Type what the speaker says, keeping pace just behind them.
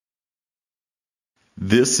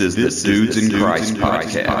This is the Dudes in Christ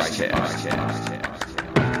podcast.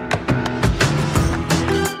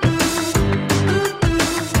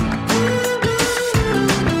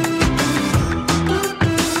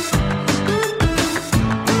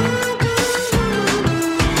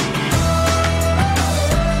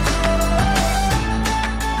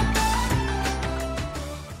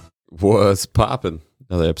 What's poppin'?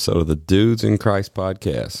 Another episode of the Dudes in Christ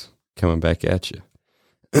podcast coming back at you.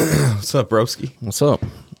 What's up, broski? What's up?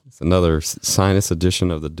 It's another sinus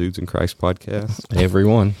edition of the Dudes in Christ podcast.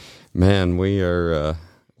 Everyone. Man, we are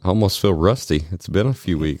almost feel rusty. It's been a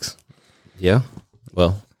few weeks. Yeah.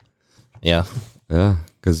 Well, yeah. Yeah,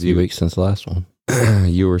 because A few weeks since the last one.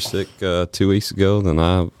 you were sick 2 weeks ago, then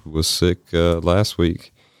I was sick last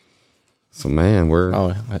week. So, man, we're...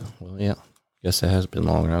 Oh, well, yeah. Guess it has been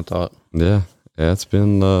longer than I thought. Yeah, it's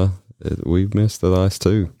been... we've missed the last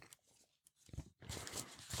two.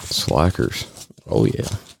 Slackers. Oh, yeah.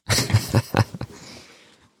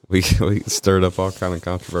 we stirred up all kind of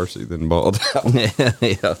controversy, then balled out.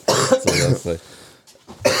 Yeah. So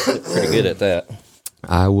pretty good at that.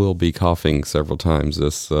 I will be coughing several times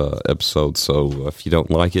this episode, so if you don't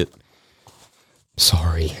like it,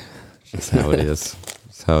 sorry. That's how it is.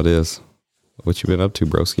 That's how it is. What you been up to,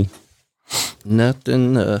 broski?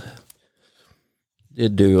 Nothing.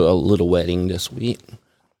 Did do a little wedding this week.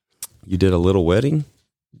 You did a little wedding?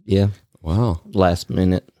 Yeah. Wow. Last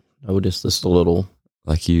minute. Noticed this a little,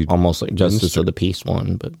 Like you almost like Justice of the Peace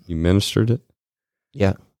one, but you ministered it?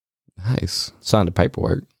 yeah. Nice. Signed the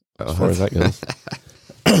paperwork as far as that goes.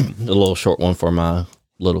 A little short one for my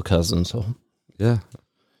little cousin, so Yeah.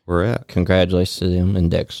 We're at. congratulations to them and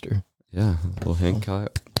Dexter. Yeah. A little hand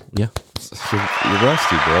clap. Yeah. You're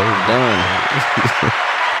rusty, bro. Done.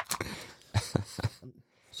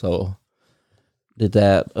 So, did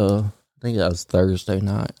that, I think that was Thursday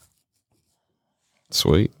night.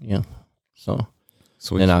 Sweet. Yeah. So,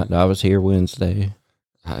 Sweet. and I was here Wednesday.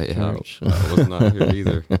 I was not here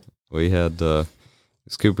either. We had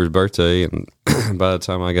it's Cooper's birthday, and by the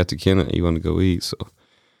time I got to Kennett, he wanted to go eat. So,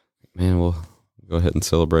 man, we'll go ahead and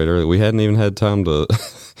celebrate early. We hadn't even had time to.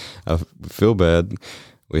 I feel bad.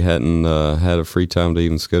 We hadn't had a free time to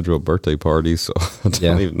even schedule a birthday party, so I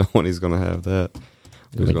don't even know when he's going to have that.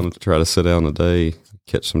 We're going to try to sit down today,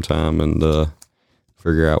 catch some time, and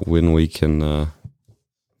figure out when we can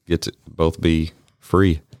get to both be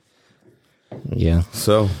free. Yeah.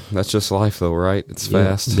 So that's just life, though, right? It's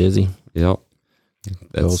fast, busy. Yep.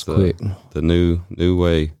 Goes quick. The new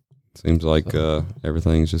way. Seems like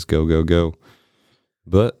everything's just go,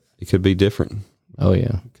 but it could be different. Oh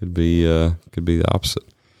yeah. Could be the opposite.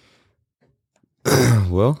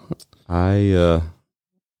 Well, I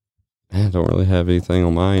don't really have anything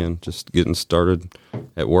on my end. Just getting started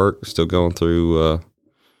at work. Still going through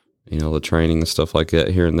the training and stuff like that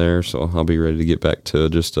here and there. So I'll be ready to get back to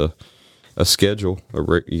just a schedule, a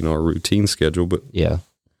routine schedule. But Yeah.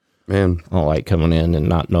 man, I don't like coming in and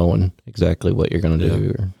not knowing exactly what you're going to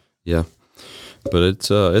do. yeah. But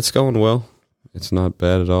it's going well. It's not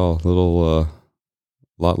bad at all. A little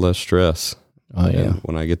lot less stress. Oh yeah. And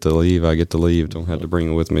when I get to leave, I get to leave. Don't have to bring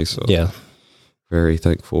it with me. So Yeah. very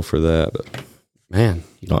thankful for that. But man,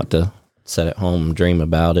 You don't have to sit at home and dream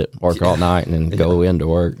about it, work all night, and then go into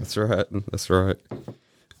work. that's right. That's right.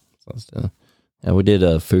 Yeah, we did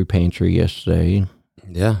a food pantry yesterday.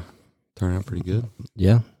 Yeah, turned out pretty good.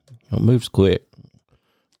 Yeah. It moves quick.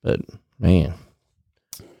 But man,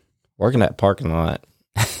 working that parking lot,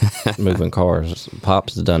 moving cars,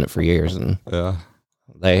 Pop's has done it for years, and Yeah,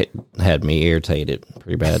 they had me irritated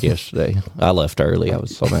pretty bad yesterday. I left early. I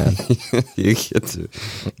was so mad. you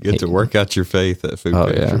get to work out your faith at food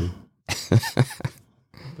pantry. Yeah.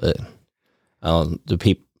 But the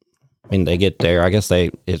people, I mean, they get there. I guess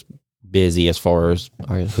it's busy as far as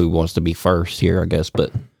who wants to be first here, I guess.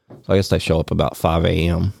 But I guess they show up about 5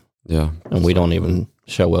 a.m. Yeah, and we don't even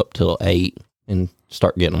show up till 8 and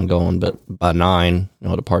start getting them going. But by 9,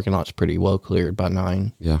 the parking lot's pretty well cleared by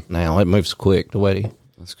 9. Yeah, Now it moves quick the way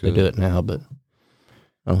that's they good. do it now. But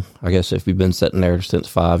I guess if you've been sitting there since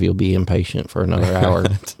 5, you'll be impatient for another hour.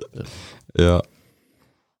 Yeah,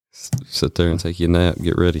 sit there and take your nap.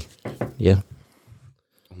 Get ready. Yeah.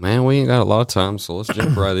 Man, we ain't got a lot of time, so let's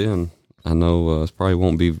jump right in. I know it probably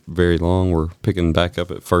won't be very long. We're picking back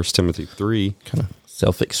up at 1 Timothy 3. Kind of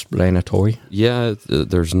self-explanatory. Yeah,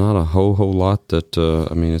 there's not a whole lot that,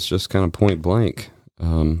 it's just kind of point blank.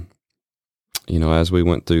 As we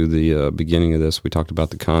went through the beginning of this, we talked about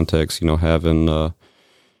the context, having,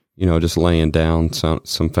 just laying down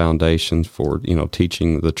some foundations for,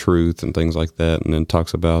 teaching the truth and things like that. And then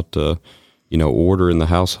talks about, order in the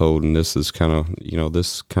household. And this is kind of,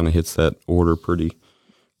 this kind of hits that order pretty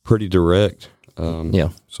pretty direct. Yeah.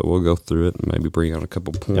 So we'll go through it and maybe bring out a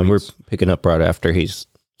couple points. And we're picking up right after he's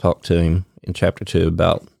talked to him in chapter 2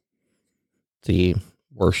 about the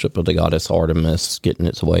worship of the goddess Artemis getting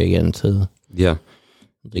its way into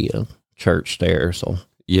the church there. So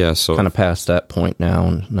so kind of past that point now,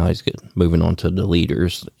 and now he's moving on to the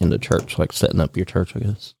leaders in the church, like setting up your church, I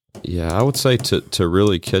guess. Yeah, I would say to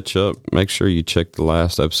really catch up, make sure you check the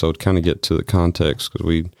last episode, kind of get to the context,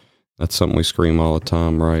 because that's something we scream all the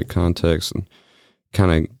time, right? Context, and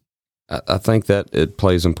kind of, I think that it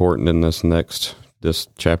plays important in this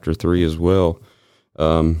chapter 3 as well,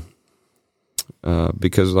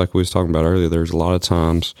 because like we was talking about earlier, there's a lot of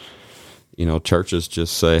times, churches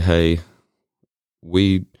just say, hey,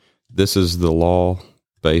 this is the law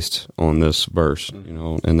based on this verse,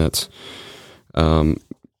 and that's,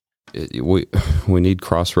 we need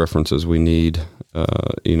cross references. We need,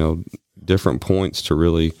 different points to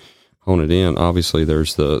really hone it in. Obviously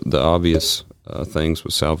there's the obvious, things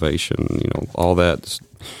with salvation, all that,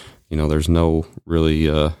 there's no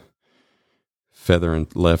really, feathering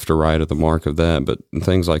left or right of the mark of that, but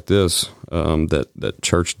things like this, that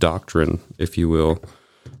church doctrine, if you will,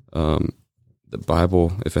 the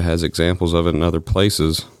Bible, if it has examples of it in other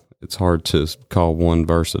places, it's hard to call one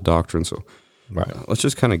verse a doctrine. So let's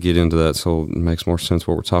just kind of get into that so it makes more sense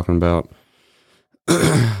what we're talking about.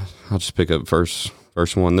 I'll just pick up verse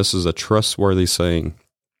 1. This is a trustworthy saying.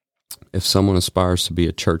 If someone aspires to be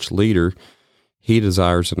a church leader, he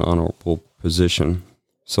desires an honorable position.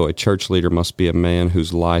 So a church leader must be a man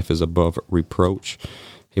whose life is above reproach.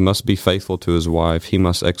 He must be faithful to his wife. He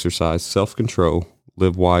must exercise self-control,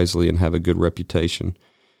 live wisely, and have a good reputation.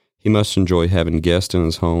 He must enjoy having guests in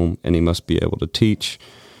his home, and he must be able to teach.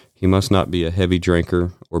 He must not be a heavy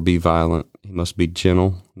drinker or be violent. He must be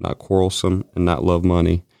gentle, not quarrelsome, and not love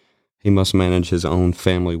money. He must manage his own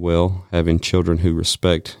family well, having children who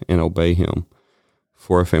respect and obey him.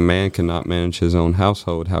 For if a man cannot manage his own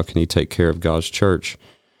household, how can he take care of God's church?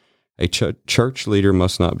 A church leader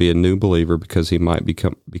must not be a new believer, because he might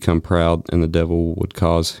become proud, and the devil would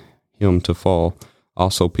cause him to fall.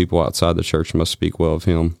 Also, people outside the church must speak well of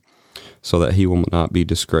him, so that he will not be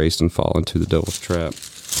disgraced and fall into the devil's trap.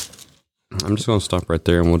 I'm just going to stop right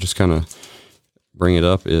there, and we'll just kind of bring it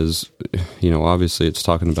up. Is, obviously it's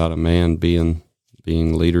talking about a man being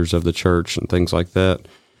leaders of the church and things like that.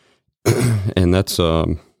 And that's,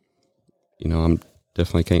 I'm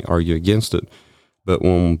definitely can't argue against it. But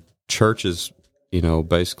when churches,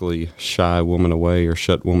 basically shy a woman away or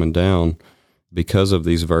shut women down because of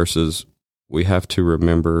these verses, we have to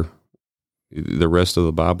remember the rest of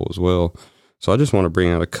the Bible as well. So I just want to bring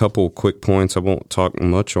out a couple quick points. I won't talk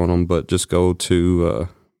much on them, but just go to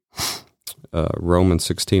Romans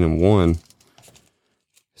 16:1. It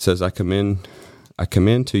says, I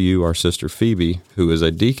commend to you our sister Phoebe, who is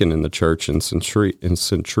a deacon in the church in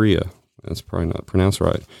Centria. That's probably not pronounced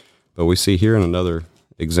right. But we see here in another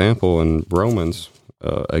example in Romans,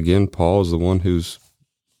 again, Paul is the one who's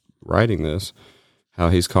writing this, how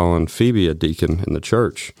he's calling Phoebe a deacon in the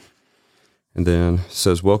church. And then it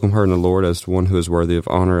says, welcome her in the Lord as one who is worthy of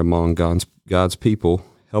honor among God's people.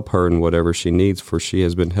 Help her in whatever she needs, for she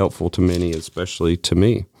has been helpful to many, especially to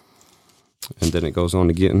me. And then it goes on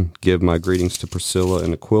again, give my greetings to Priscilla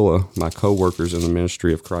and Aquila, my co-workers in the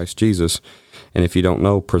ministry of Christ Jesus. And if you don't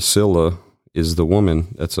know, Priscilla is the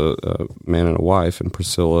woman. That's a man and a wife, and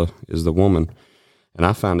Priscilla is the woman. And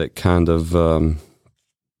I found it kind of, I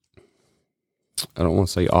don't want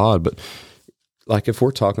to say odd, but like if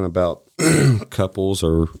we're talking about couples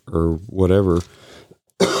or whatever,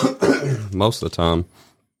 most of the time,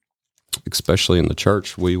 especially in the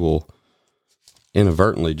church, we will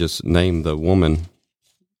inadvertently just name the woman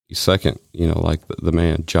second, like the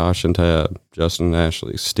man, Josh and Tab, Justin and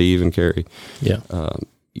Ashley, Steve and Carrie. Yeah.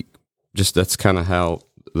 Just that's kind of how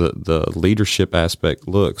the leadership aspect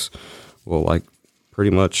looks. Well, like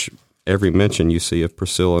pretty much every mention you see of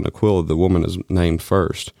Priscilla and Aquila, the woman is named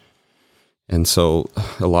first. And so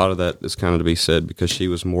a lot of that is kind of to be said because she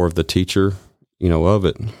was more of the teacher, of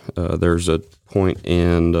it. There's a point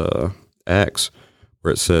in Acts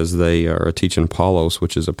where it says they are teaching Apollos,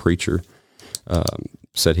 which is a preacher,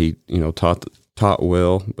 said he, taught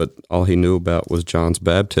well, but all he knew about was John's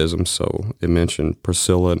baptism. So it mentioned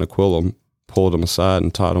Priscilla and Aquila pulled him aside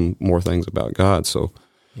and taught him more things about God. So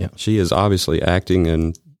she is obviously acting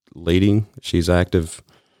and leading. She's active,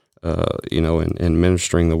 in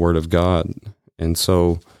ministering the word of God. And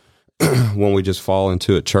so when we just fall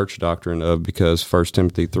into a church doctrine of, because 1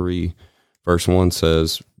 Timothy 3 verse 1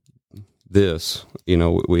 says this,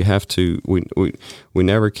 we have to, we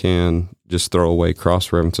never can just throw away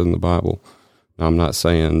cross references in the Bible. Now, I'm not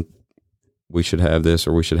saying we should have this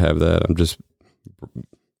or we should have that. I'm just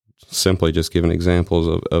simply just giving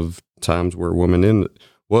examples of times where a woman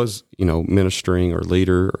was, ministering or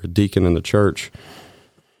leader or a deacon in the church,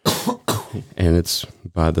 and it's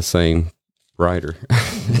by the same writer.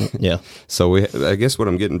 Yeah. So I guess what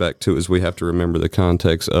I'm getting back to is we have to remember the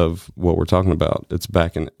context of what we're talking about.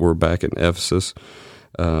 We're back in Ephesus.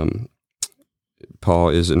 Paul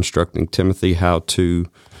is instructing Timothy how to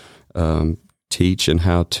teach and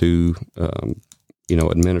how to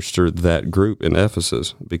administer that group in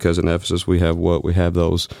Ephesus, because in Ephesus we have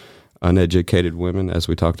those uneducated women, as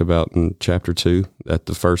we talked about in chapter 2, that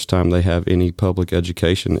the first time they have any public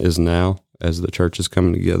education is now, as the church is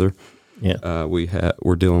coming together. Yeah.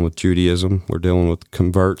 We're dealing with Judaism. We're dealing with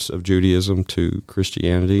converts of Judaism to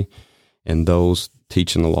Christianity, and those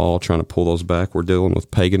teaching the law, trying to pull those back. We're dealing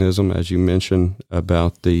with paganism, as you mentioned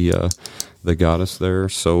about the goddess there.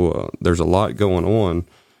 So there's a lot going on.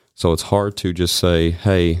 So it's hard to just say,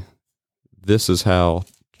 "Hey, this is how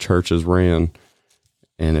churches ran,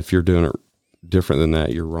 and if you're doing it different than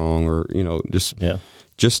that, you're wrong." Or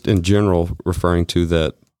just in general, referring to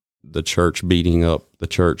that. The church beating up the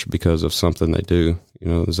church because of something they do.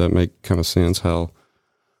 Does that make kind of sense? How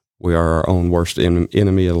we are our own worst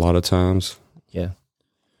enemy a lot of times. Yeah.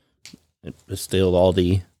 It's still all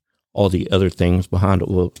the other things behind it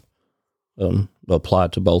will apply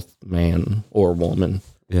to both man or woman.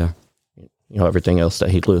 Yeah. Everything else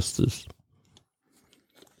that he lists is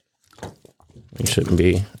you shouldn't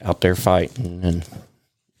be out there fighting. And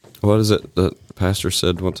what is it the pastor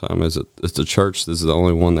said one time? Is it's the church that's the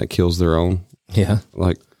only one that kills their own? Yeah.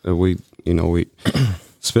 Like we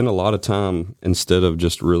spend a lot of time, instead of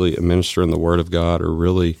just really administering the word of God or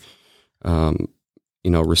really,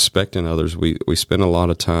 respecting others, we spend a lot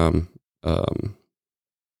of time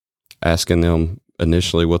asking them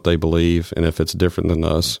initially what they believe, and if it's different than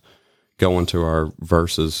us, going to our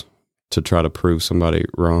verses to try to prove somebody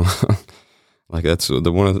wrong. Like that's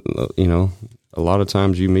the one of a lot of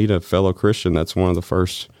times you meet a fellow Christian, that's one of the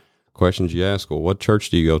first questions you ask. Well, what church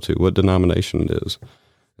do you go to? What denomination it is?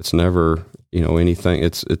 It's never, anything.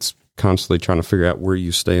 It's constantly trying to figure out where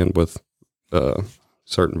you stand with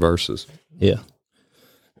certain verses. Yeah.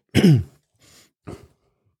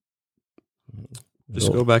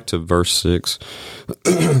 Just go back to verse 6,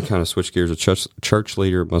 kind of switch gears. A church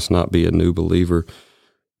leader must not be a new believer.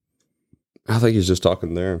 I think he's just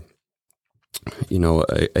talking there.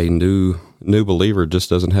 A new believer just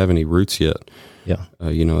doesn't have any roots yet. Yeah.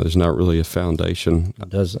 There's not really a foundation. It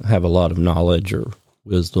doesn't have a lot of knowledge or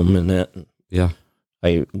wisdom in it. Yeah.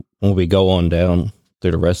 When we go on down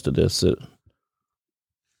through the rest of this, it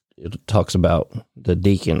talks about the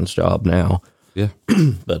deacon's job now. Yeah.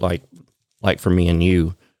 But like for me and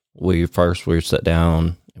you, we were set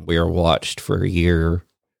down and we were watched for a year,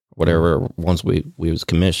 whatever, once we was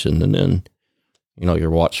commissioned, and then,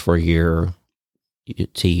 you're watched for a year, you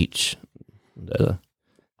teach, the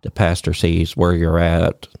pastor sees where you're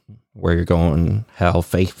at, where you're going, how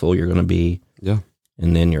faithful you're going to be. Yeah.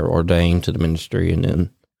 And then you're ordained to the ministry. And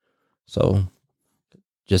then, so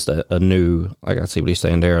just a new, like I see what he's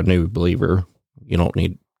saying there, a new believer. You don't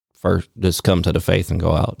need first just come to the faith and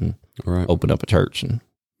go out and open up a church.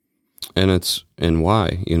 And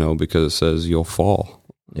why, because it says you'll fall.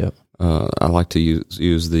 Yeah. I like to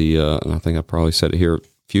use the, and I think I probably said it here a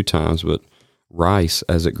few times, but rice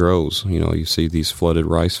as it grows, you see these flooded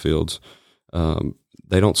rice fields.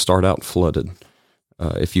 They don't start out flooded.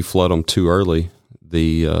 If you flood them too early,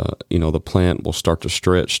 the plant will start to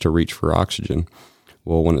stretch to reach for oxygen.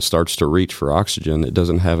 Well, when it starts to reach for oxygen, it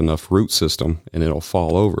doesn't have enough root system and it'll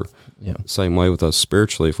fall over. Yeah. Same way with us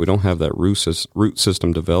spiritually. If we don't have that root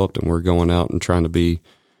system developed and we're going out and trying to be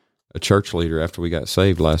a church leader after we got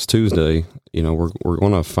saved last Tuesday, we're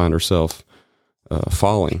going to find ourselves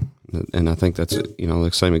falling. And I think that's, the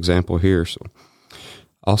same example here. So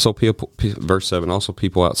also verse 7, also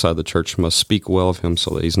people outside the church must speak well of him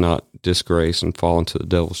so that he's not disgraced and fall into the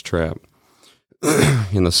devil's trap.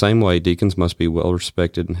 In the same way, deacons must be well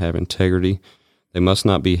respected and have integrity. They must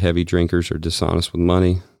not be heavy drinkers or dishonest with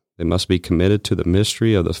money. They must be committed to the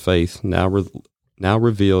mystery of the faith now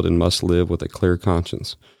revealed and must live with a clear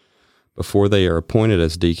conscience. Before they are appointed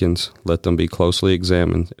as deacons, let them be closely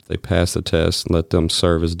examined. If they pass the test, let them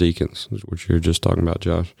serve as deacons, which you're just talking about,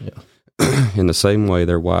 Josh. Yeah. In the same way,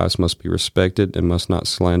 their wives must be respected and must not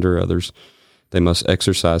slander others. They must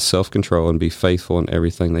exercise self-control and be faithful in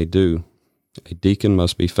everything they do. A deacon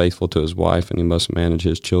must be faithful to his wife, and he must manage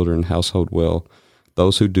his children and household well.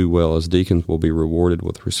 Those who do well as deacons will be rewarded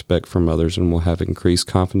with respect from others and will have increased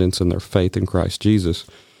confidence in their faith in Christ Jesus.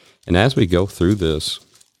 And as we go through this,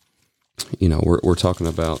 we're talking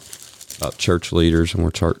about about church leaders, and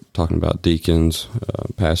we're talking about deacons,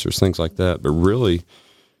 pastors, things like that. But really,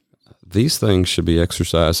 these things should be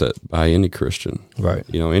exercised by any Christian. Right.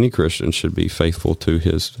 Any Christian should be faithful to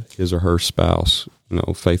his or her spouse,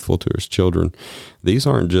 faithful to his children. These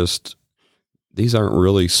aren't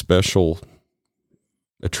really special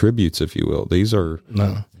attributes, if you will. These are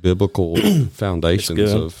biblical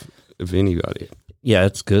foundations of anybody. Yeah,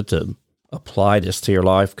 it's good to apply this to your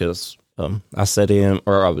life, because I was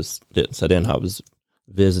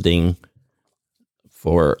visiting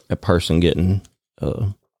for a person getting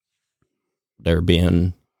they're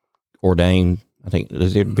being ordained. I think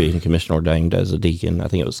they're being commissioned ordained as a deacon. I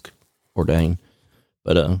think it was ordained.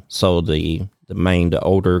 But so the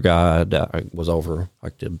older guy that was over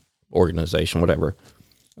like the organization, whatever,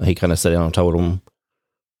 he kind of sat down and told him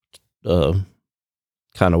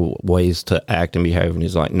kind of ways to act and behave. And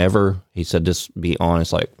he's like, he said, just be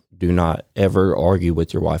honest, like, do not ever argue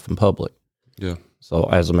with your wife in public. Yeah. So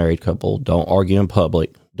as a married couple, don't argue in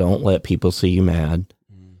public. Don't let people see you mad.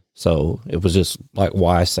 So it was just like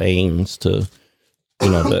wise sayings to,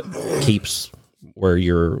 that keeps where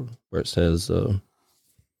it says,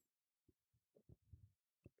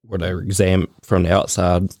 where they're examined from the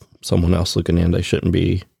outside, someone else looking in, they shouldn't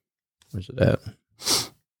be. Where's it at?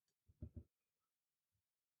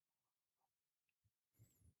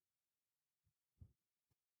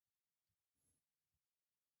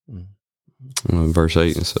 Verse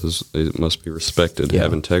 8, it says it must be respected,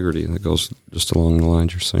 have integrity. That goes just along the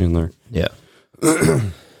lines you're saying there. Yeah.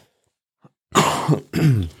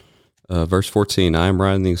 Verse 14, I am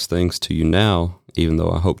writing these things to you now, even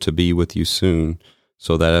though I hope to be with you soon,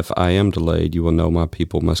 so that if I am delayed, you will know my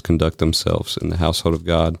people must conduct themselves in the household of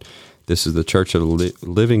God. This is the church of the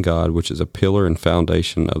living God, which is a pillar and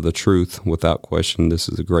foundation of the truth. Without question, this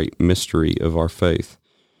is a great mystery of our faith.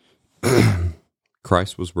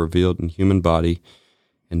 Christ was revealed in human body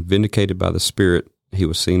and vindicated by the Spirit. He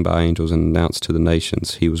was seen by angels and announced to the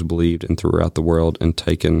nations. He was believed in throughout the world and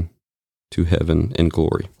taken to heaven in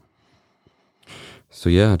glory.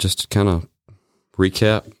 So yeah, just to kind of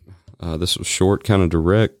recap, this was short, kind of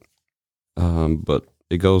direct, but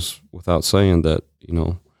it goes without saying that,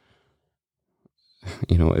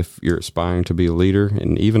 if you're aspiring to be a leader,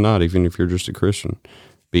 and even if you're just a Christian,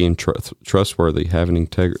 being trustworthy, having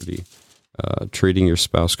integrity, treating your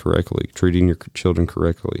spouse correctly, treating your children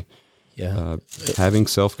correctly, having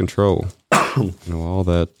self-control, all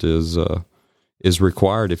that is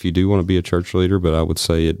required if you do want to be a church leader. But I would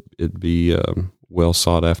say it'd be well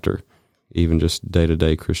sought after, even just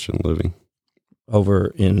day-to-day Christian living. Over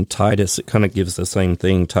in Titus, it kind of gives the same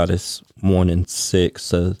thing. Titus 1:6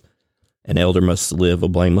 says, an elder must live a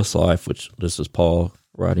blameless life, which this is Paul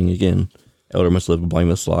writing again. Elder must live a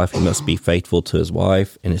blameless life. He must be faithful to his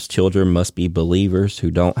wife, and his children must be believers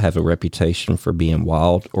who don't have a reputation for being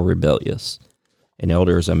wild or rebellious. An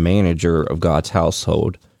elder is a manager of God's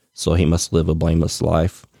household, so he must live a blameless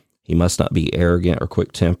life. He must not be arrogant or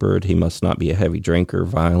quick-tempered. He must not be a heavy drinker,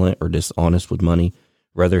 violent, or dishonest with money.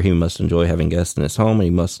 Rather, he must enjoy having guests in his home, and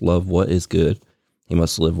he must love what is good. He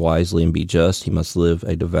must live wisely and be just. He must live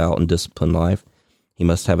a devout and disciplined life. He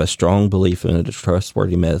must have a strong belief in a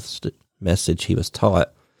trustworthy message he was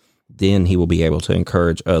taught. Then he will be able to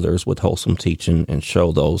encourage others with wholesome teaching and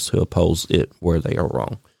show those who oppose it where they are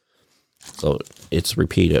wrong. So it's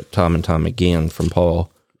repeated time and time again from Paul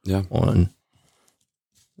on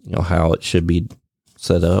how it should be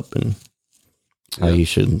set up and how you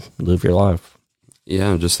should live your life.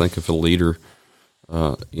 Yeah, just think of a leader.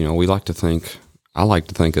 I like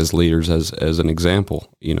to think as leaders as an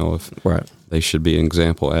example. If they should be an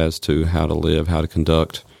example as to how to live, how to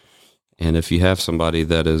conduct. And if you have somebody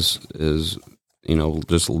that is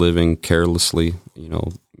just living carelessly,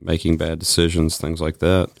 making bad decisions, things like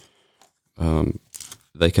that,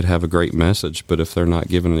 they could have a great message. But if they're not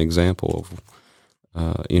given an example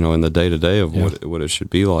of, in the day-to-day of what it should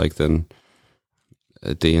be like, then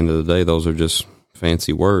at the end of the day, those are just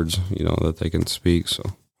fancy words, that they can speak. So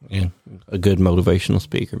yeah, a good motivational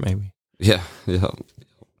speaker, maybe. Yeah.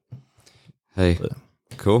 Hey,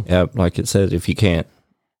 cool. Yeah, like it says, if you can't,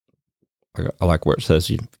 I like where it says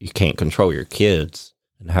you can't control your kids,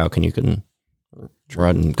 and how can you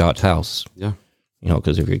run God's house? Yeah.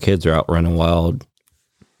 Because if your kids are out running wild,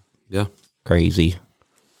 crazy.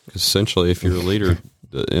 Essentially, if you're a leader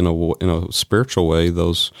in a spiritual way,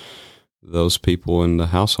 those people in the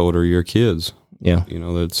household are your kids. Yeah.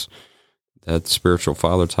 That's that spiritual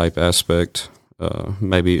father type aspect,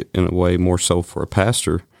 maybe in a way more so for a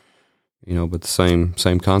pastor, but the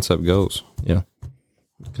same concept goes. Yeah.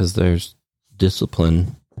 Because there's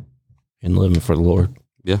discipline in living for the Lord.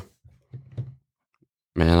 Yeah.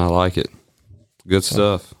 Man, I like it. Good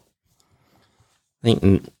stuff. I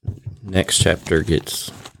think next chapter gets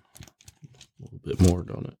a little bit more,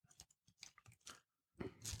 don't it?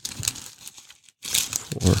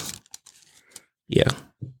 Yeah.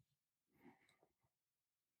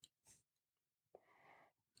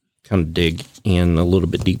 Kind of dig in a little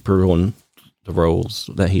bit deeper on the roles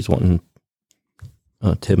that he's wanting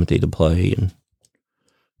Timothy to play, and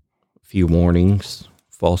a few warnings,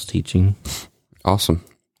 false teaching. Awesome.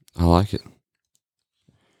 I like it.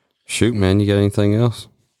 Shoot, man, you got anything else?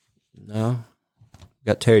 No.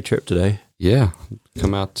 Got Terry Tripp today. Yeah.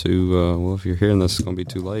 Come out to, well, if you're hearing this, it's going to be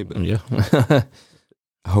too late, but Yeah.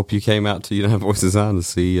 I hope you came out to United Voices On to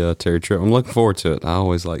see Terry Tripp. I'm looking forward to it. I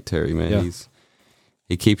always like Terry, man. Yeah.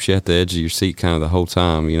 He keeps you at the edge of your seat kind of the whole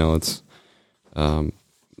time. You know, it's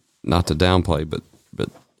not to downplay, but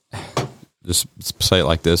just say it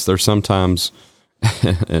like this. There's sometimes,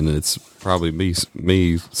 and it's probably me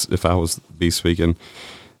if I was be speaking,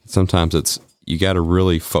 sometimes it's you got to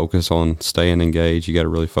really focus on staying engaged. You got to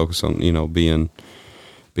really focus on, you know, being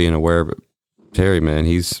aware. But Terry, man,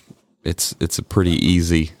 it's a pretty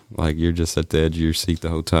easy, like you're just at the edge of your seat the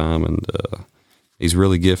whole time, and he's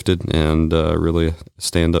really gifted and really a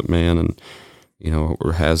stand-up man, and you know,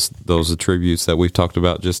 has those attributes that we've talked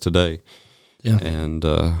about just today. Yeah. And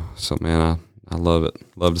so, man, I love it.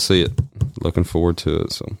 Love to see it. Looking forward to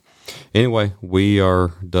it. So anyway, we are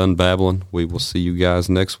done babbling. We will see you guys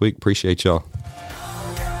next week. Appreciate y'all.